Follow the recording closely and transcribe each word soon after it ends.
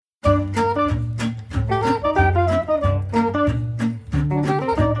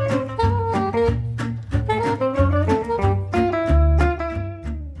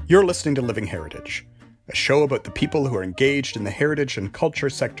You're listening to Living Heritage, a show about the people who are engaged in the heritage and culture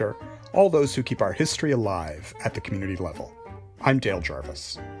sector, all those who keep our history alive at the community level. I'm Dale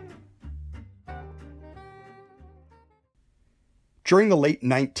Jarvis. During the late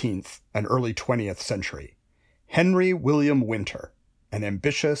 19th and early 20th century, Henry William Winter, an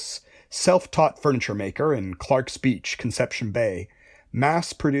ambitious, self-taught furniture maker in Clark's Beach, Conception Bay,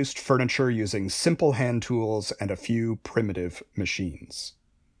 mass-produced furniture using simple hand tools and a few primitive machines.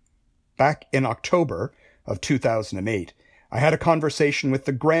 Back in October of 2008, I had a conversation with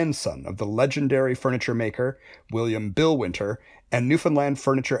the grandson of the legendary furniture maker, William Bill Winter, and Newfoundland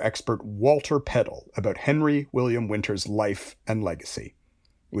furniture expert Walter Peddle about Henry William Winter's life and legacy.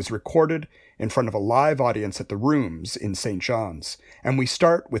 It was recorded in front of a live audience at the Rooms in St. John's, and we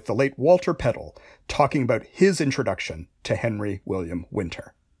start with the late Walter Peddle talking about his introduction to Henry William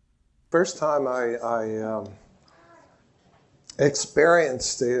Winter. First time I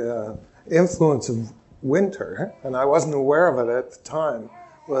experienced the influence of Winter, and I wasn't aware of it at the time,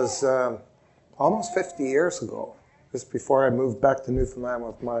 was almost 50 years ago, just before I moved back to Newfoundland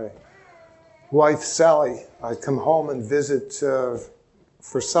with my wife Sally. I'd come home and visit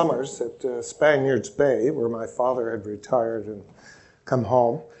for summers at Spaniards Bay, where my father had retired and come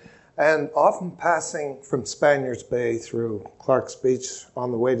home. And often passing from Spaniards Bay through Clark's Beach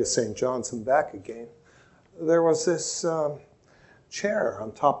on the way to St. John's and back again, there was this chair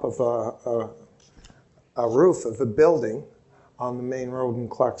on top of a roof of a building on the main road in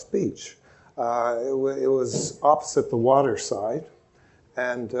Clark's Beach. It was opposite the water side,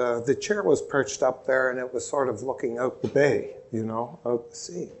 and the chair was perched up there, and it was sort of looking out the bay, out the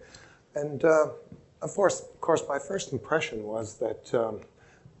sea. And of course, my first impression was that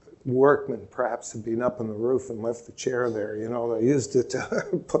workmen perhaps had been up on the roof and left the chair there. They used it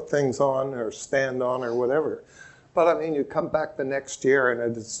to put things on or stand on or whatever. But I mean, you come back the next year and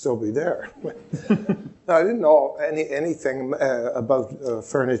it'd still be there. Now, I didn't know anything about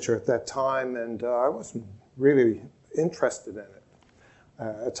furniture at that time, and I wasn't really interested in it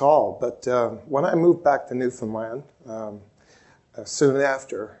at all. But when I moved back to Newfoundland, soon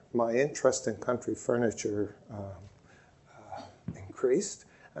after, my interest in country furniture increased,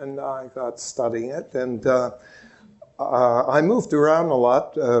 and I got studying it. And I moved around a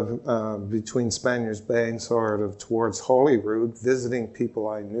lot between Spaniards Bay and sort of towards Holyrood, visiting people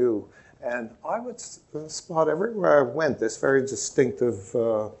I knew. And I would spot everywhere I went this very distinctive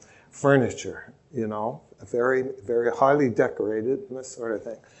furniture, very, very highly decorated and this sort of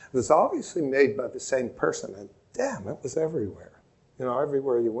thing. It was obviously made by the same person, and damn, it was everywhere,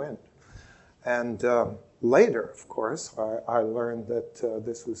 everywhere you went. And later, of course, I learned that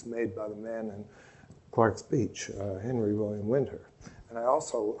this was made by the man in Clark's Beach, Henry William Winter. And I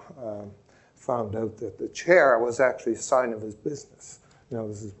also found out that the chair was actually a sign of his business. It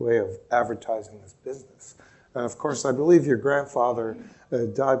was his way of advertising his business. And of course, I believe your grandfather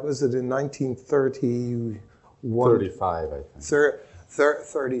died, was it in 1931? 35, I think.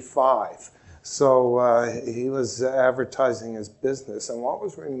 35. So he was advertising his business. And what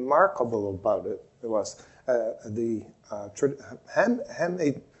was remarkable about it was the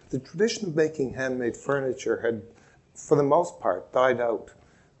tradition of making handmade furniture had, for the most part, died out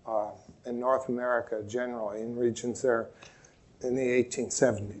in North America generally, in regions there in the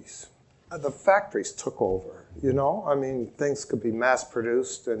 1870s. The factories took over, I mean, things could be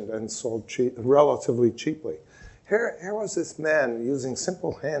mass-produced and sold relatively cheaply. Here was this man using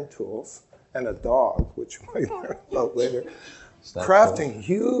simple hand tools and a dog, which we might learn about later, crafting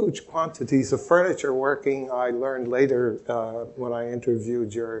huge quantities of furniture, I learned later when I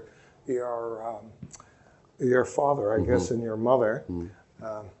interviewed your father, I guess, and your mother,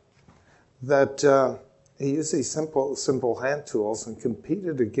 that he used these simple hand tools and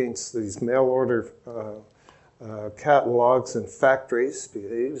competed against these mail-order catalogs and factories.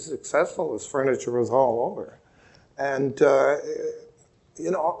 He was successful. His furniture was all over. And,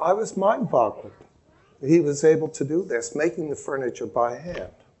 I was mind-boggled. He was able to do this, making the furniture by hand.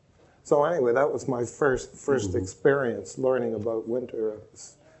 So anyway, that was my first experience learning about Winter. It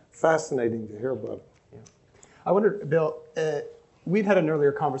was fascinating to hear about it. Yeah. I wonder, Bill, we've had an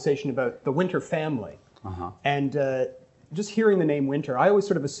earlier conversation about the Winter family. And just hearing the name Winter, I always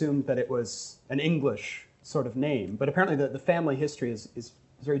sort of assumed that it was an English sort of name, but apparently the family history is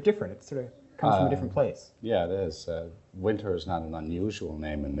very different. It sort of comes from a different place. Yeah, it is. Winter is not an unusual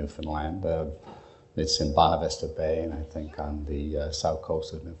name in Newfoundland. It's in Bonavista Bay, and I think on the south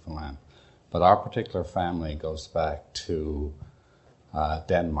coast of Newfoundland. But our particular family goes back to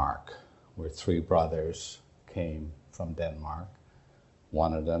Denmark, where three brothers came from Denmark.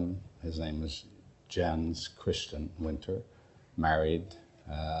 One of them, his name was Jens Christian Winter, married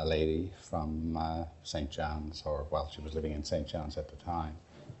a lady from St. John's, or well, she was living in St. John's at the time.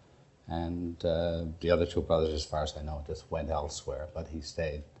 And the other two brothers, as far as I know, just went elsewhere, but he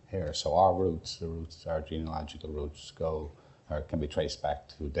stayed here. So our roots, our genealogical roots go, or can be traced back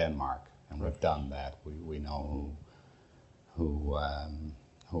to Denmark, and we've done that. We know who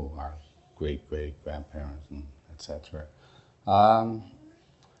our great-great-grandparents and etc.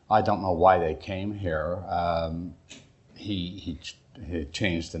 I don't know why they came here. He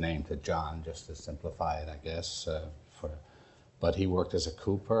changed the name to John just to simplify it, I guess. But he worked as a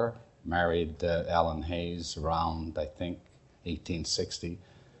cooper, married Ellen Hayes around, I think, 1860.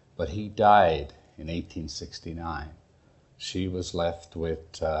 But he died in 1869. She was left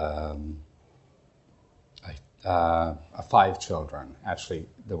with 5 children. Actually,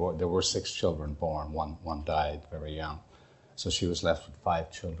 there were 6 children born. One died very young. So she was left with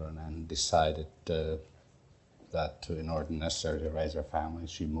 5 children and decided that in order necessary to raise her family,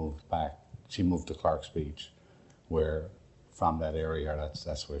 she moved back. She moved to Clark's Beach, where from that area,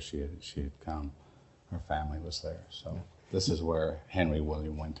 that's where she had come. Her family was there. So this is where Henry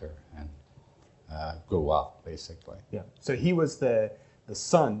William Winter and grew up, basically. Yeah. So he was the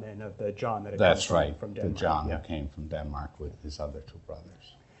son then of the John that had That's come right. from The Denmark. John Yeah. who came from Denmark with his other 2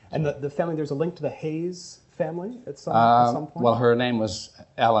 brothers. And the family, there's a link to the Hayes family at some point? Well, her name was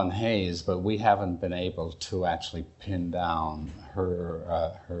Ellen Hayes, but we haven't been able to actually pin down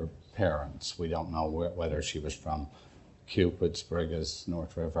her parents. We don't know whether she was from Cupid's, Brigas,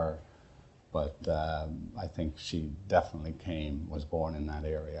 North River, but I think she definitely was born in that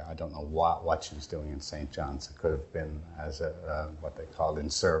area. I don't know what she was doing in St. John's. It could have been as what they called in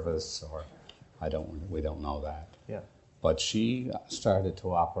service, or we don't know that. Yeah. But she started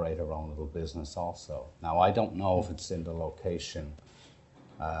to operate her own little business also. Now, I don't know if it's in the location.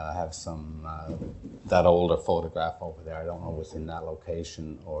 I have that older photograph over there. I don't know if it's in that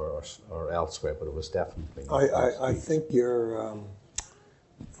location or elsewhere, but it was definitely. I think your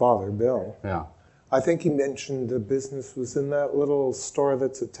father, Bill, Yeah, I think he mentioned the business was in that little store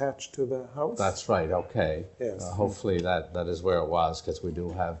that's attached to the house. that's right. Okay. Yes. Hopefully that is where it was, because we do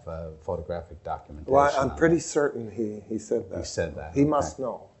have photographic documentation. Well, I'm on pretty it. certain he said that. He said that. He okay. must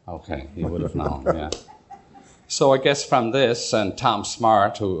know. Okay, he would have known, yeah. So I guess from this, and Tom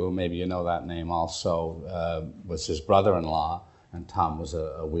Smart, who maybe you know that name also, was his brother-in-law, and Tom was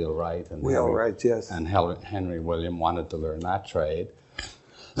a wheelwright. And Wheelwright, yes. And Henry William wanted to learn that trade.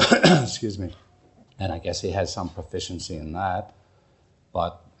 Excuse me. And I guess he had some proficiency in that.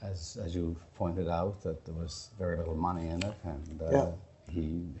 But as you pointed out, that there was very little money in it, and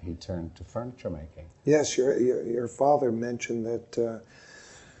he turned to furniture making. Yes, your father mentioned that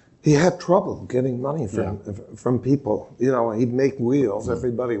he had trouble getting money from people. You know, he'd make wheels.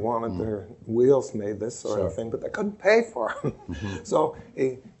 Everybody wanted their wheels made, this sort of thing, but they couldn't pay for them. So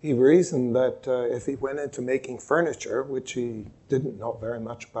he reasoned that if he went into making furniture, which he didn't know very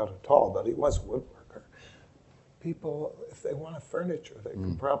much about at all, but he was a woodworker, people, if they wanted furniture, they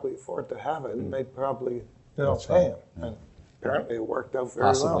could probably afford to have it, and they'd probably pay him. Yeah. And apparently it worked out very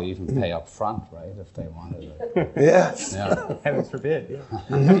well. Possibly even pay up front, right, if they wanted it. Yes. Yeah. Heavens forbid.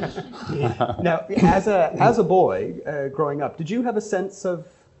 Yeah. Now, as a boy growing up, did you have a sense of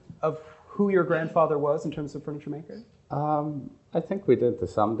who your grandfather was in terms of furniture maker? I think we did to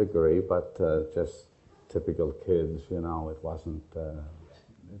some degree, but just typical kids, it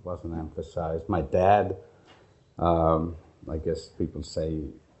wasn't emphasized. My dad, I guess people say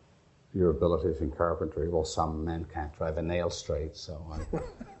your abilities in carpentry, well, some men can't drive a nail straight,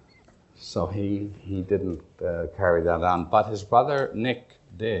 so he didn't carry that on. But his brother Nick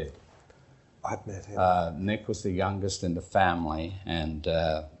did. I've met him. Nick was the youngest in the family, and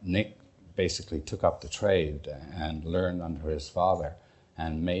Nick basically took up the trade and learned under his father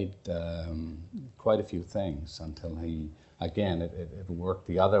and made quite a few things until it worked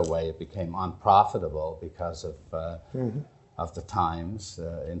the other way. It became unprofitable because of the times,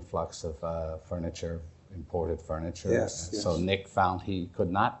 influx of furniture, imported furniture. Yes. So Nick found he could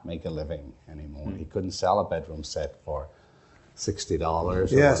not make a living anymore. He couldn't sell a bedroom set for $60 or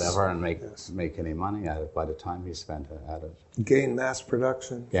whatever and make any money at it by the time he spent at it. Gain mass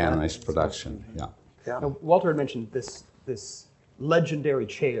production. Mass production, yeah. Now, Walter had mentioned this legendary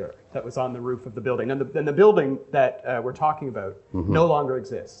chair that was on the roof of the building. And the building that we're talking about no longer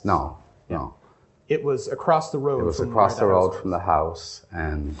exists. No. It was across the road. It was from across the where road house from the house,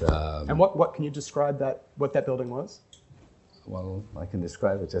 and what can you describe what that building was? Well, I can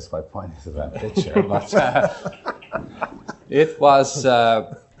describe it just by pointing to that picture. But it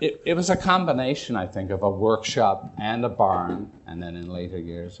was a combination, I think, of a workshop and a barn, and then in later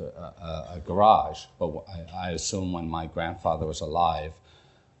years a garage. But I assume when my grandfather was alive,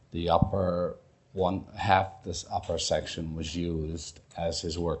 the upper half this upper section was used as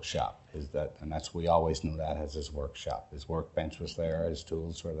his workshop. And we always knew that as his workshop. His workbench was there, his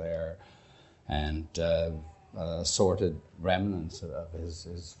tools were there, and assorted remnants of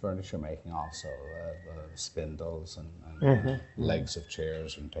his furniture making also, spindles and legs of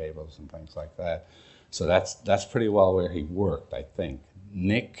chairs and tables and things like that. So that's pretty well where he worked, I think.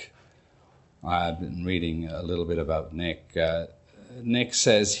 Nick, I've been reading a little bit about Nick. Nick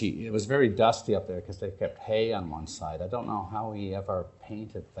says it was very dusty up there because they kept hay on one side. I don't know how he ever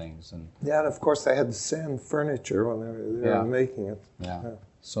painted things. Yeah, and of course they had to sand furniture when they were making it. Yeah.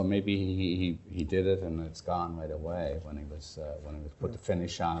 So maybe he did it and it's gone right away when he was put the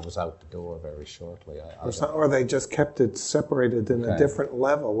finish on. It was out the door very shortly. Or they just kept it separated in a different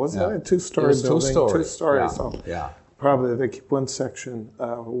level. Wasn't it a two-story building? 2 stories. 2 stories. Yeah. So probably they keep one section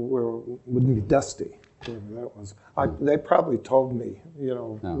where it wouldn't be dusty. Wherever that was. They probably told me,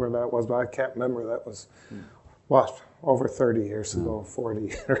 where that was, but I can't remember. That was, over 30 years ago, 40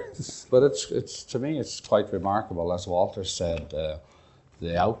 years. But it's to me, it's quite remarkable. As Walter said,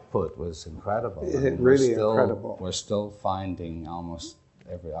 the output was incredible. Incredible. We're still finding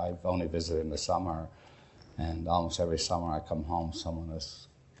I've only visited in the summer, and almost every summer I come home, someone is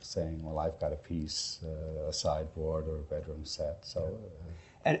saying, well, I've got a piece, a sideboard or a bedroom set. So,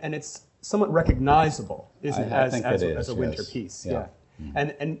 and it's somewhat recognizable, isn't it, as a winter piece? Yeah.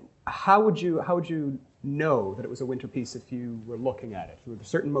 And how would you know that it was a winter piece if you were looking at it? Were there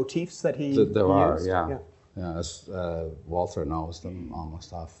certain motifs that he used? There are, yeah. As Walter knows them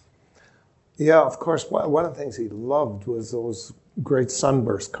almost off. Yeah, of course. One of the things he loved was those great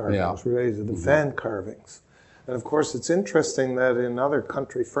sunburst carvings related to the fan carvings. And of course, it's interesting that in other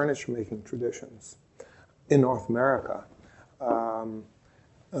country furniture making traditions in North America,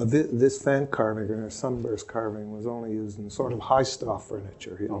 this fan carving or sunburst carving was only used in sort of high-style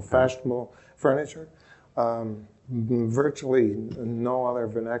furniture, fashionable furniture. Virtually no other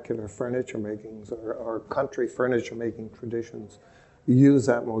vernacular furniture makings or country furniture making traditions use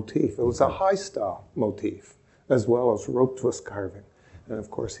that motif. It was a high-style motif as well as rope twist carving. And of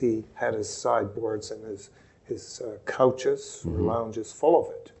course, he had his sideboards and his couches or lounges full of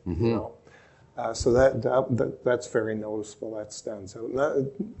it. So that's very noticeable. That stands out.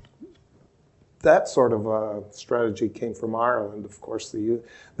 That sort of strategy came from Ireland. Of course,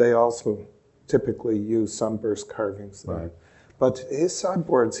 they also typically use sunburst carvings there. Right. But his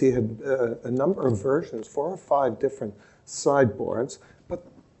sideboards, he had a number of versions, 4 or 5 different sideboards, but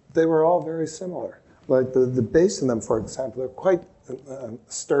they were all very similar. Like the base of them, for example, they're quite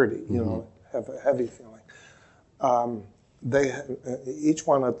sturdy, have a heavy feeling. Each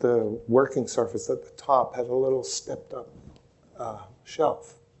one at the working surface at the top had a little stepped up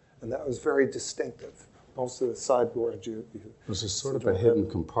shelf, and that was very distinctive. Most of the sideboards there's a sort of a hidden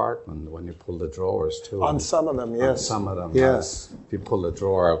compartment when you pull the drawers too. On some of them, yes. On some of them, yes. If you pull the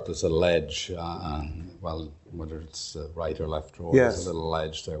drawer out, there's a ledge. Whether it's the right or left drawer, there's a little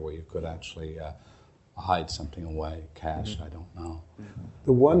ledge there where you could actually hide something away, cash. I don't know.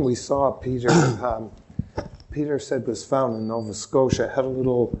 The one we saw, Peter said was found in Nova Scotia, had a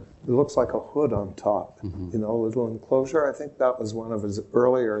little, it looks like a hood on top, a little enclosure. I think that was one of his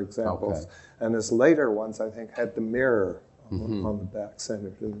earlier examples. Okay. And his later ones, I think, had the mirror on the back,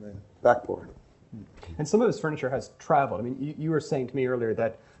 centered in the backboard. And some of his furniture has traveled. I mean, you were saying to me earlier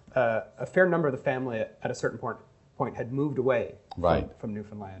that a fair number of the family at a certain point had moved away from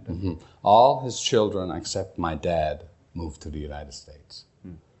Newfoundland. All his children, except my dad, moved to the United States.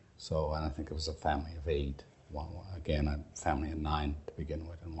 So, and I think it was a family of 8. A family of 9 to begin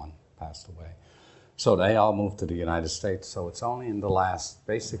with, and 1 passed away. So they all moved to the United States. So it's only in the last,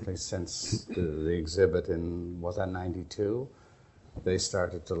 basically since the exhibit in, was that 92? They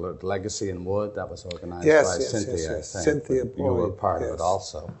started to look, Legacy in Wood, that was organized by Cynthia, I think. Cynthia Boyd. You were part of it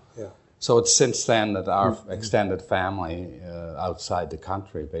also. Yeah. So it's since then that our extended family outside the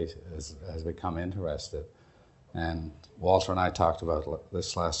country has become interested. And Walter and I talked about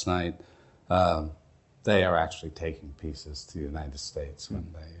this last night. They are actually taking pieces to the United States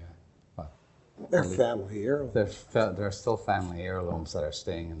when they... they're family heirlooms. They're still family heirlooms that are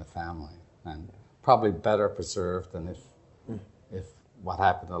staying in the family, and probably better preserved than if what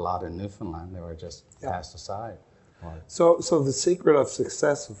happened a lot in Newfoundland, they were just cast aside. So the secret of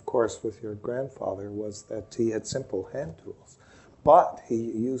success, of course, with your grandfather was that he had simple hand tools. But he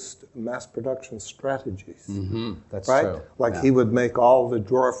used mass production strategies. That's right? true. Like he would make all the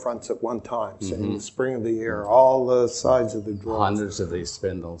drawer fronts at one time. So in the spring of the year, all the sides of the drawers. Hundreds of these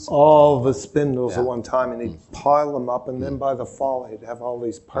spindles. All the spindles at one time, and he'd pile them up, and then by the fall he'd have all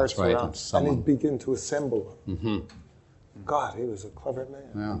these parts around, and he'd begin to assemble them. God, he was a clever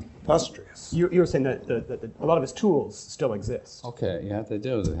man. Yeah. Industrious. You were saying that, a lot of his tools still exist. Okay, yeah, they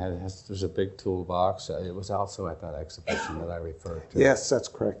do. There's a big toolbox. It was also at that exhibition that I referred to. Yes, that's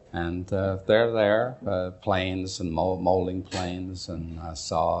correct. And they're there, planes and molding planes and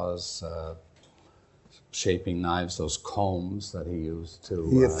saws, shaping knives, those combs that he used to...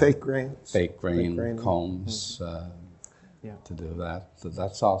 He had fake grain. Fake grain combs Yeah. to do that. So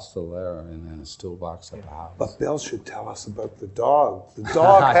that's all still there in his toolbox at the house. But Bill should tell us about the dog. The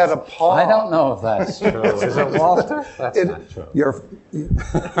dog had a paw. I don't know if that's true. Is it Walter? That's not true. You're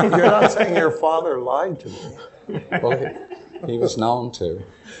not saying your father lied to me. Well, he was known to.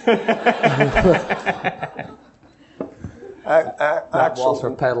 Actually, Walter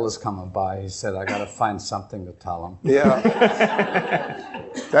Peddle is coming by. He said, I got to find something to tell him. yeah.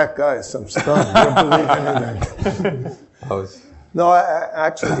 That guy is some stuff. You don't believe anything. No,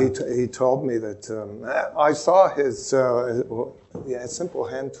 actually, he told me that I saw his simple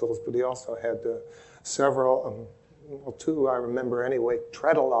hand tools, but he also had several, two I remember anyway,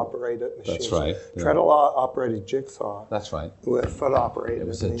 treadle-operated machines. That's right. Yeah. Treadle-operated jigsaw. That's right. With foot-operated. It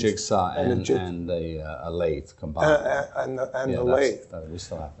was a jigsaw and a lathe combined. And the lathe. We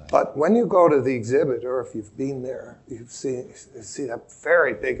still have that. But when you go to the exhibit, or if you've been there, you see that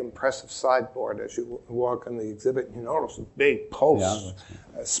very big, impressive sideboard as you walk in the exhibit. You notice the big posts,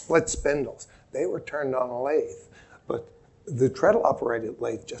 split spindles. They were turned on a lathe, but the treadle-operated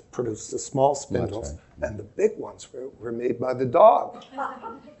lathe just produced the small spindles, and the big ones were made by the dog.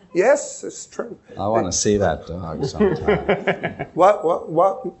 Yes, it's true. I want to see that dog sometime.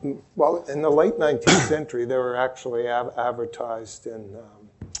 Well, in the late 19th century, they were actually advertised in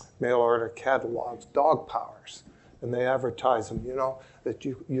mail-order catalogs, dog powers. And they advertised them, that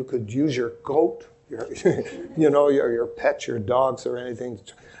you could use your goat, your pets, your dogs or anything.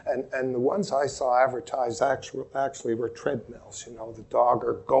 And the ones I saw advertised actually were treadmills. The dog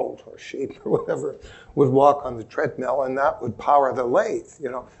or goat or sheep or whatever would walk on the treadmill, and that would power the lathe.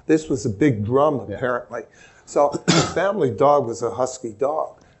 This was a big drum apparently. So the family dog was a husky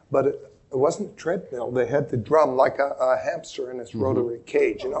dog, but it wasn't a treadmill. They had the drum like a hamster in its rotary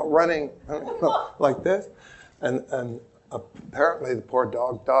cage, running like this, and apparently the poor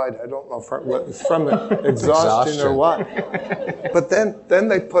dog died. I don't know if it was from exhaustion or what. But then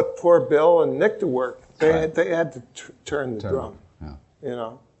they put poor Bill and Nick to work. They had to turn the drum.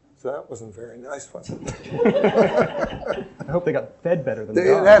 Yeah. So that wasn't very nice, was it? I hope they got fed better than They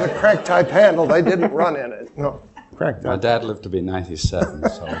the dog. had a crank type handle. They didn't run in it. No, crank type. My dad lived to be 97,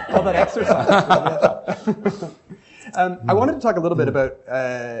 so... All that exercise. I wanted to talk a little bit about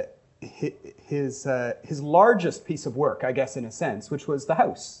his largest piece of work, I guess, in a sense, which was the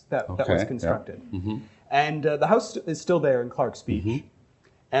house that was constructed. Yeah. Mm-hmm. And the house is still there in Clark's Beach. Mm-hmm.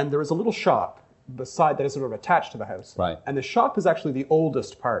 And there is a little shop beside that is sort of attached to the house. Right. And the shop is actually the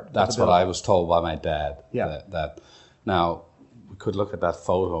oldest part. That's what I was told by my dad. Yeah. Now, we could look at that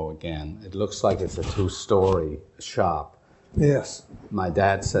photo again. It looks like it's a 2-story shop. Yes. My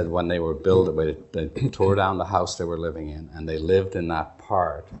dad said when they were building, they tore down the house they were living in, and they lived in that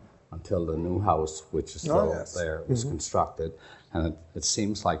part until the new house, which is still there, was constructed. And it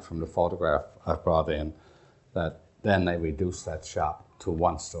seems like from the photograph I brought in that then they reduced that shop to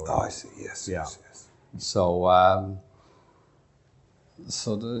 1 story. Oh, I see. Yes. So,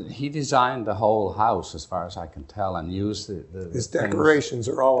 he designed the whole house, as far as I can tell, and used his decorations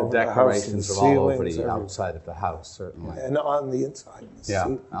are all over the house. The decorations are all over the outside of the house, certainly. And on the inside.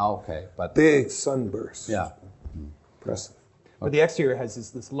 Okay. But big sunbursts. Yeah. Impressive. But the exterior has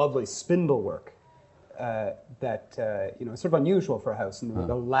this lovely spindle work that is sort of unusual for a house, and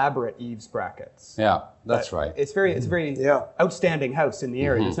elaborate eaves brackets. Yeah, that's right. It's a very outstanding house in the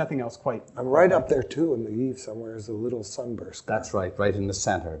area. There's nothing else quite. I'm right up there too in the eave somewhere is a little sunburst. That's right in the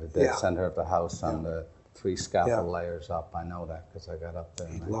center, the dead center of the house, and the 3 scaffold layers up. I know that because I got up there.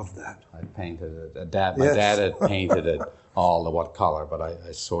 I love that. I painted it. My dad had painted it all the what color, but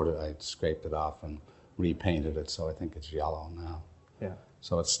I scraped it off and repainted it, so I think it's yellow now. Yeah.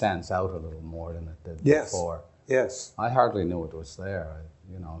 So it stands out a little more than it did before. Yes. I hardly knew it was there,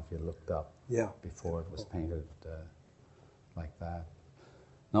 if you looked up before it was painted like that.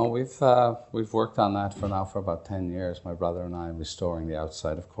 No, we've worked on that for about 10 years, my brother and I, restoring the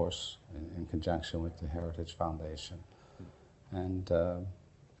outside, of course, in conjunction with the Heritage Foundation. And,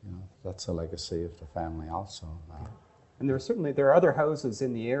 that's a legacy of the family also. And there are other houses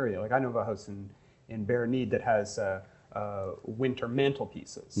in the area. Like I know of a house in Bearneed that has winter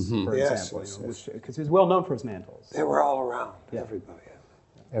mantelpieces, for example, because he was well known for his mantles. They were all around, everybody.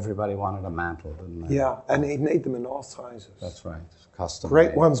 Everybody wanted a mantle, didn't they? Yeah, and he made them in all sizes. That's right, custom Great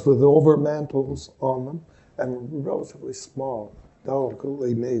made. ones with over mantles on them, and relatively small,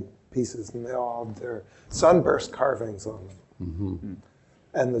 delicately made pieces, and they all had their sunburst carvings on them. Mm-hmm.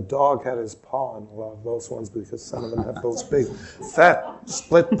 And the dog had his paw on a lot of those ones because some of them have those big, fat,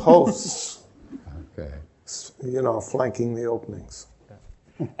 split posts, Okay. Flanking the openings.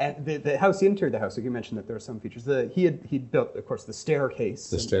 And the house, interior of the house, like you mentioned that there are some features. He'd built, of course, the staircase.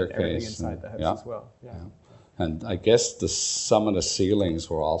 The and staircase. everything inside the house as well. Yeah. And I guess some of the ceilings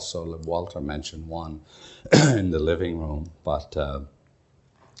were also, Walter mentioned one in the living room, but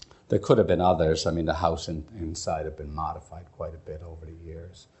there could have been others. I mean, the house inside had been modified quite a bit over the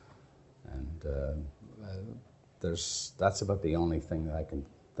years. And that's about the only thing that I can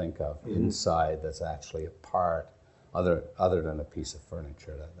think of inside that's actually a part, other than a piece of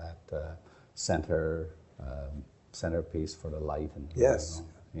furniture, that centerpiece for the light. Yes.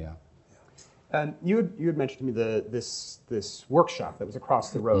 Yeah. And you had mentioned to me this workshop that was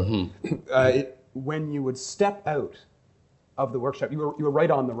across the road. Mm-hmm. When you would step out of the workshop, you were right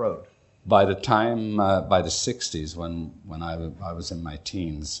on the road. By the time, by the 60s, when I was in my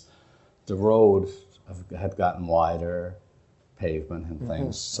teens, the road had gotten wider, pavement and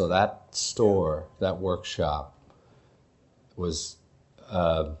things. So that store, that workshop, was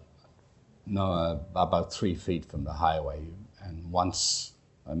about 3 feet from the highway. And once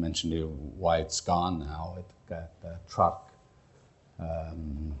I mentioned to you why it's gone now, the truck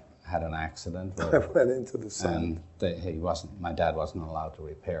had an accident. I went into the sun. And my dad wasn't allowed to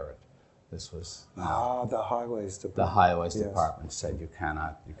repair it. This was the highways department. The highways department said you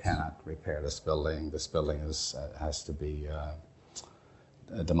cannot repair this building. This building has to be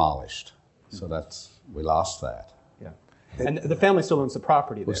demolished. So we lost that. Yeah, and the family still owns the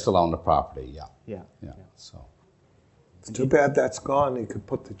property there. We still own the property. Yeah. So It's too bad that's gone. You could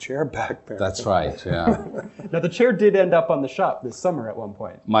put the chair back there. that's right. Yeah. Now the chair did end up on the shop this summer at one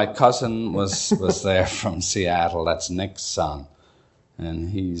point. My cousin was there from Seattle. That's Nick's son. And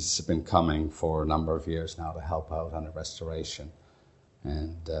he's been coming for a number of years now to help out on the restoration.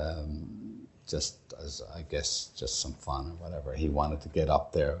 And just some fun or whatever. He wanted to get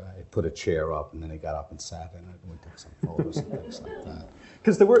up there. I put a chair up, and then he got up and sat in it, and we took some photos and things like that.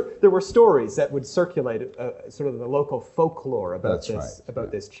 Because there were stories that would circulate, sort of the local folklore about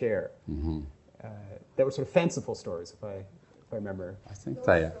this chair. Mm-hmm. That were sort of fanciful stories, if I remember. I think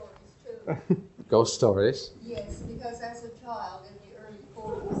they ghost stories. Yes, because as a child in the early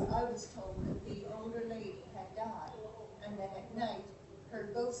 40s, I was told that the older lady had died, and then at night her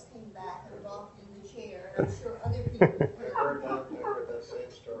ghost came back and rocked in the chair, and I'm sure other people have heard that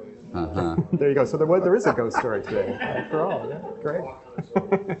same story. Uh-huh. There you go. So there is a ghost story today. After all, yeah, great.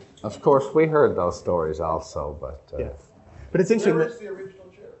 Of course, we heard those stories also, but Yes. But it's interesting Where that is the original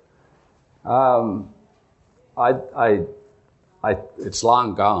chair? it's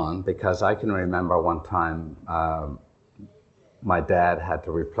long gone because I can remember one time my dad had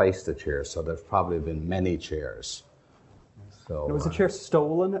to replace the chair, so there's probably been many chairs. So was the chair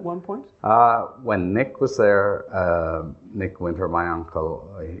stolen at one point? when Nick was there, Nick Winter, my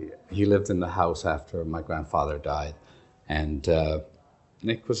uncle, he lived in the house after my grandfather died, and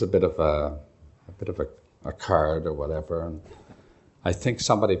Nick was a bit of a card or whatever, and I think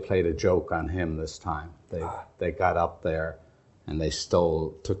somebody played a joke on him this time. They got up there and they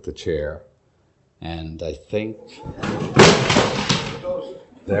took the chair, and I think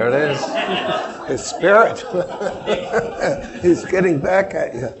there it is. His spirit. He's getting back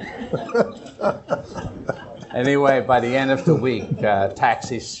at you. Anyway, by the end of the week,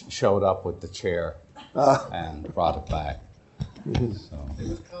 taxis showed up with the chair and brought it back. So. It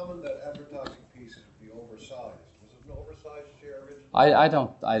was common that advertising pieces would be oversized. Was it an oversized chair originally?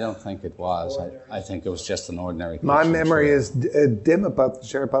 I don't think it was. I think it was just an ordinary. My kitchen memory chair. is dim about the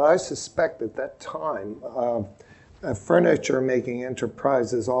chair, but I suspect at that time, furniture making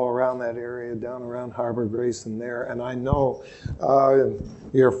enterprises all around that area, down around Harbor Grace and there, and I know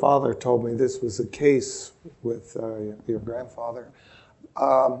your father told me this was the case with your grandfather.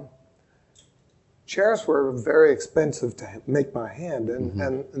 Chairs were very expensive to make by hand,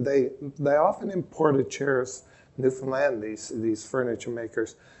 and they often imported chairs, Newfoundland, these furniture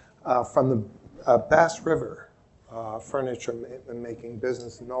makers, from the Bass River furniture making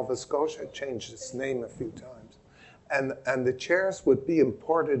business in Nova Scotia. It changed its name a few times. And the chairs would be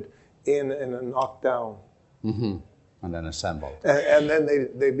imported in a knockdown. Mm-hmm. And then assembled. And then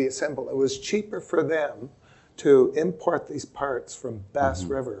they'd be assembled. It was cheaper for them to import these parts from Bass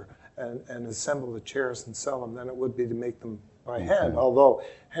River and assemble the chairs and sell them than it would be to make them by hand, although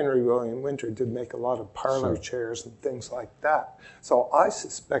Henry William Winter did make a lot of parlor chairs and things like that. So I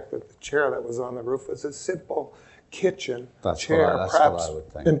suspect that the chair that was on the roof was a simple kitchen That's chair, that's what perhaps I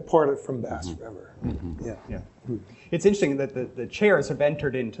would think. imported from Bass River. Yeah. Yeah. It's interesting that the chairs have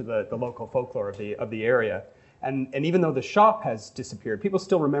entered into the local folklore of the area. And even though the shop has disappeared, people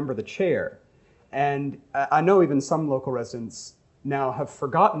still remember the chair. And I know even some local residents now have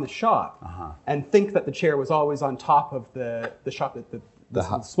forgotten the shop and think that the chair was always on top of the shop,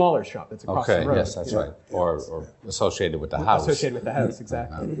 the smaller shop that's across the road. Yes, that's right. Or associated with the house. Associated with the house,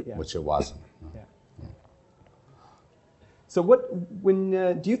 exactly. Yeah. Which it wasn't. Yeah. So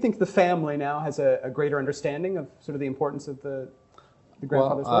do you think the family now has a greater understanding of sort of the importance of the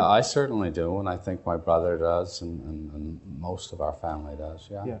grandfather's work? I certainly do, and I think my brother does, and most of our family does.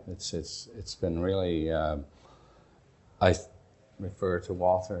 Yeah. It's been really. I refer to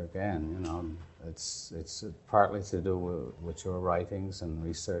Walter again. You know, it's partly to do with your writings and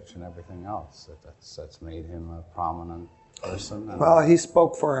research and everything else that's made him a prominent person. Well, he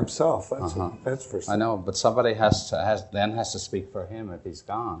spoke for himself. That's for sure. I know, but somebody has to speak for him if he's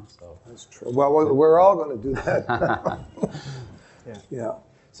gone. So That's true. Well, we're all going to do that. Yeah.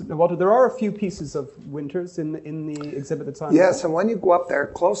 So, now, Walter, there are a few pieces of Winters in the exhibit that's on. Yes, and when you go up there,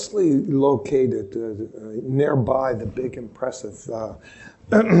 closely located nearby the big impressive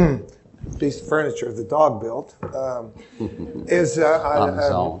piece of furniture the dog built is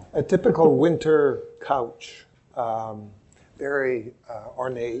a typical winter couch, very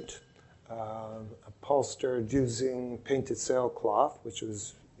ornate, upholstered using painted sailcloth, which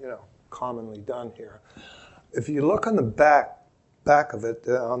is commonly done here. If you look on the back of it,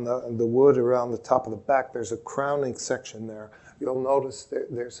 on the wood around the top of the back, there's a crowning section there. You'll notice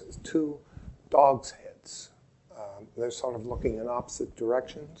there's two dogs' heads. They're sort of looking in opposite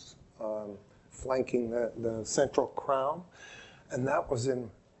directions, flanking the central crown, and that was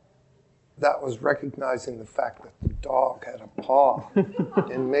recognizing the fact that the dog had a paw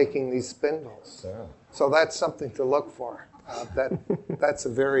in making these spindles. yeah. So that's something to look for. That's a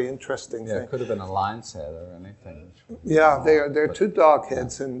very interesting Yeah, thing. it could have been a lion's head or anything. Yeah, they're two dog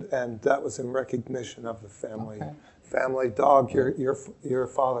heads, and that was in recognition of the family dog. Your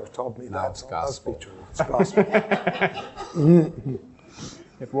father told me Now that, it's so it must be gospel. true. It's gospel.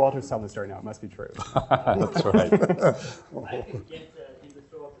 If Walter's telling the story now, it must be true. That's right. I could get him to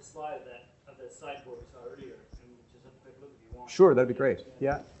throw up a slide of the sideboard we saw earlier, and just have a quick look if you want. Sure, that'd be great.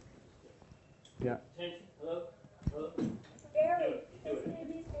 Yeah. Yeah. Attention. Hello? Hello? Barry, Do his it. name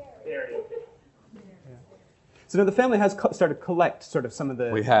is Barry. There you go. So now the family has started to collect sort of some of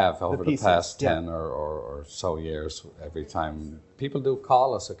the We have over the pieces. past Yeah. 10 or so years. Every time people do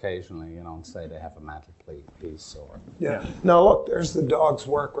call us occasionally, and say they have a mantelpiece or. Yeah. Now look, there's the dog's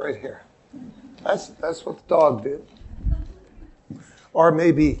work right here. That's what the dog did. Or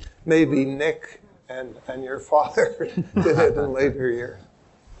maybe Nick and your father did it in later years.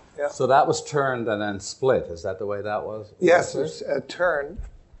 So that was turned and then split. Is that the way that was? Yes, it's turned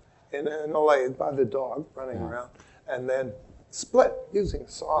in a lathe by the dog running around, and then split using a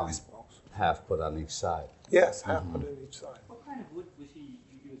saw, I suppose. Half put on each side. Yes, half put in each side. What kind of wood was he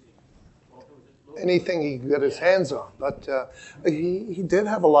using? Walter, was it local? Anything he could get his hands on. But he did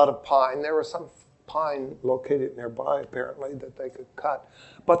have a lot of pine. There was some pine located nearby, apparently, that they could cut.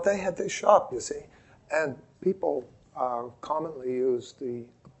 But they had this shop, you see, and people commonly used the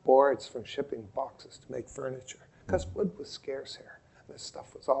boards from shipping boxes to make furniture because wood was scarce here. This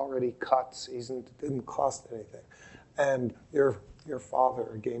stuff was already cut, seasoned, it didn't cost anything. And your father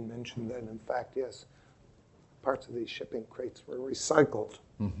again mentioned that, in fact, yes, parts of these shipping crates were recycled.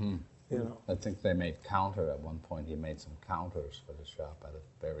 Mm-hmm. I think they made counter at one point. He made some counters for the shop out of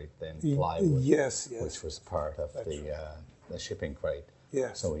very thin plywood. Yes. Which was part of the shipping crate.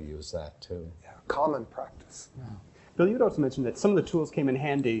 Yes. So we used that too. Yeah, common practice. Bill, you had also mentioned that some of the tools came in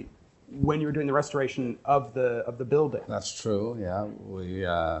handy when you were doing the restoration of the building. That's true. Yeah,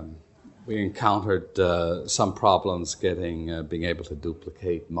 we encountered some problems being able to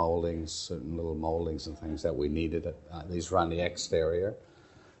duplicate moldings, certain little moldings and things that we needed. These were on the exterior.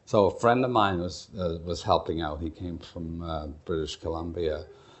 So a friend of mine was helping out. He came from British Columbia,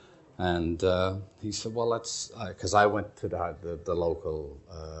 and he said, "Well, let's," because I went to the local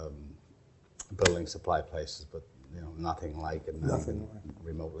building supply places, but nothing like it, nothing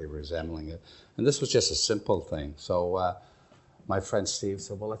remotely resembling it. And this was just a simple thing. So my friend Steve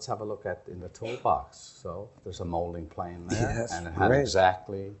said, "Well, let's have a look in the toolbox." So there's a molding plane there, Yes, and it had great.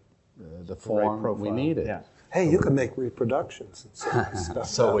 exactly the form we profile. needed. Yeah. Hey, you can make reproductions and stuff.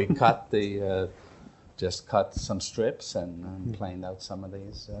 So we cut just cut some strips and planed out some of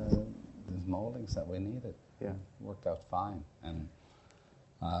these moldings that we needed. Yeah. Worked out fine. And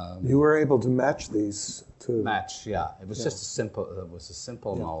You were able to match these to Match, yeah. It was just a simple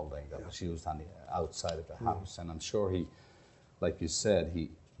molding that was used on the outside of the house, and I'm sure he, like you said, the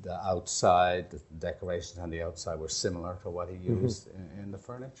outside, the decorations on the outside were similar to what he used in the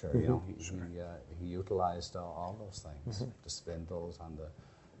furniture. You know, he utilized all those things, the spindles on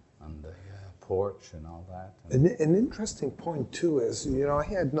the porch and all that. An interesting point too is, he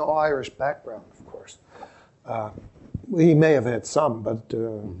had no Irish background, of course. He may have had some, but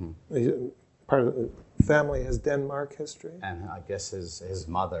part of the family has Denmark history. And I guess his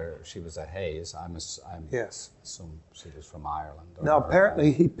mother, she was a Hayes. I assume she was from Ireland. Now,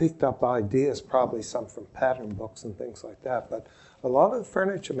 apparently he picked up ideas, probably some from pattern books and things like that, but a lot of the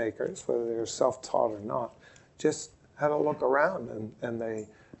furniture makers, whether they're self-taught or not, just had a look around and they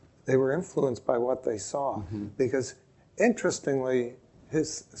were influenced by what they saw. Because, interestingly,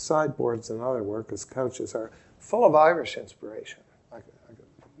 his sideboards and other work, his couches, are full of Irish inspiration. I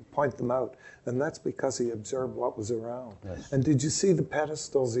could point them out. And that's because he observed what was around. Yes. And did you see the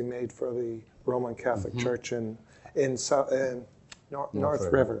pedestals he made for the Roman Catholic Church in North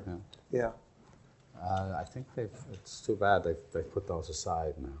River? Yeah. I think it's too bad they've put those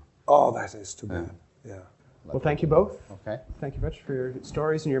aside now. Oh, that is too bad. Yeah. Well, thank you both. Okay. Thank you, Rich, for your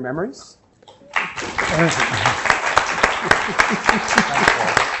stories and your memories. Thank you.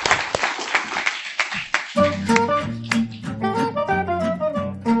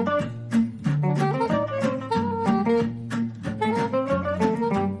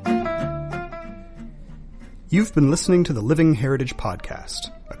 You've been listening to the Living Heritage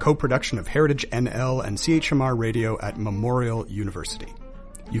Podcast, a co-production of Heritage NL and CHMR Radio at Memorial University.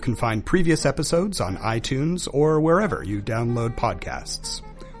 You can find previous episodes on iTunes or wherever you download podcasts.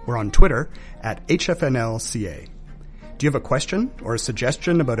 We're on Twitter at HFNLCA. Do you have a question or a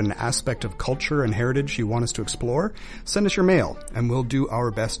suggestion about an aspect of culture and heritage you want us to explore? Send us your mail, and we'll do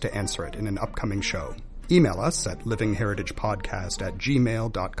our best to answer it in an upcoming show. Email us at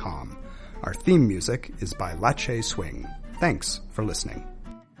livingheritagepodcast@gmail.com. Our theme music is by Lache Swing. Thanks for listening.